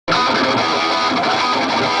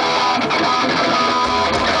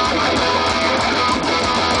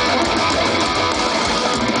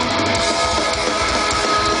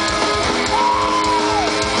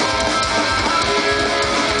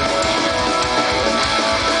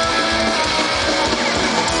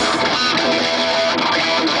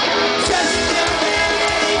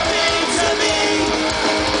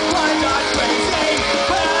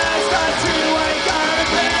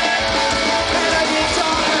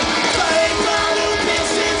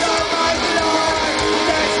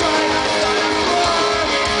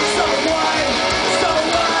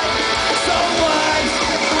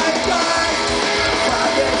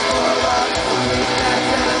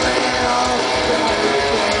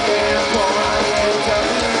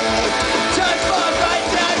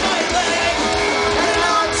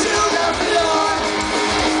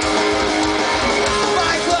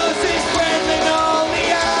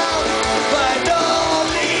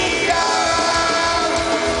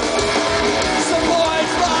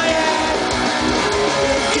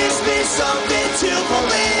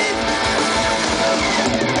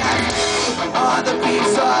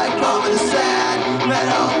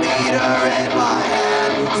meter in my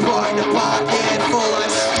hand, sporting a pocket full of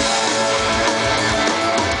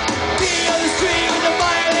the other street with the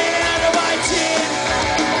violin under my chin,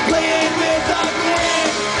 playing with the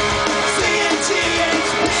wind, singing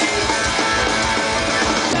THP.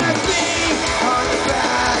 That's me on the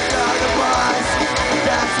back of the bus.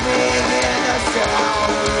 That's me in the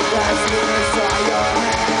sound. That's me inside your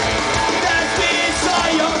head. That's me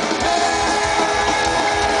inside your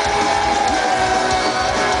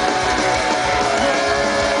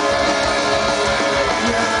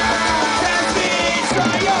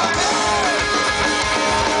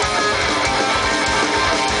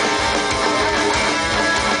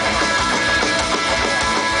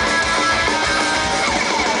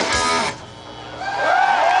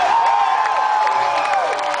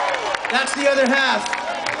That's the other half.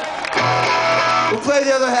 We'll play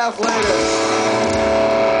the other half later.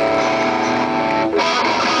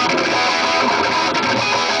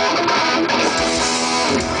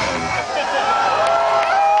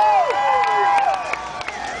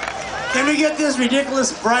 Can we get this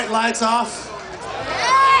ridiculous bright lights off?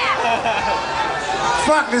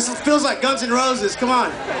 Fuck, this feels like Guns N' Roses. Come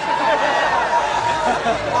on.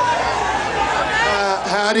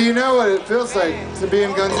 How do you know what it feels like to be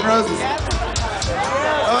in Guns N' Roses?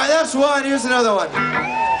 All right, that's one. Here's another one.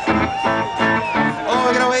 Oh,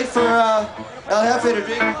 we're gonna wait for El Jefe to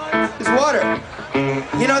drink his water.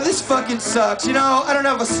 You know, this fucking sucks. You know, I don't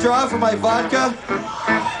have a straw for my vodka.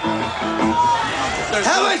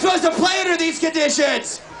 How am I supposed to play under these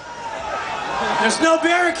conditions? There's no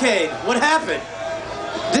barricade. What happened?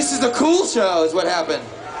 This is the cool show, is what happened.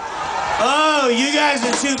 Oh, you guys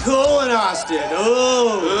are too cool in Austin.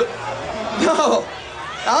 Oh. No,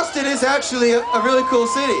 Austin is actually a really cool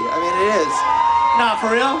city. I mean, it is. Nah,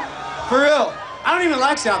 for real? For real. I don't even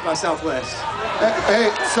like South by Southwest.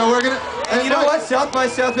 Hey, so we're gonna... And you know what? South by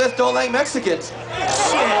Southwest don't like Mexicans. Shit.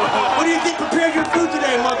 What do you think prepared your food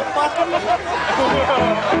today, motherfucker?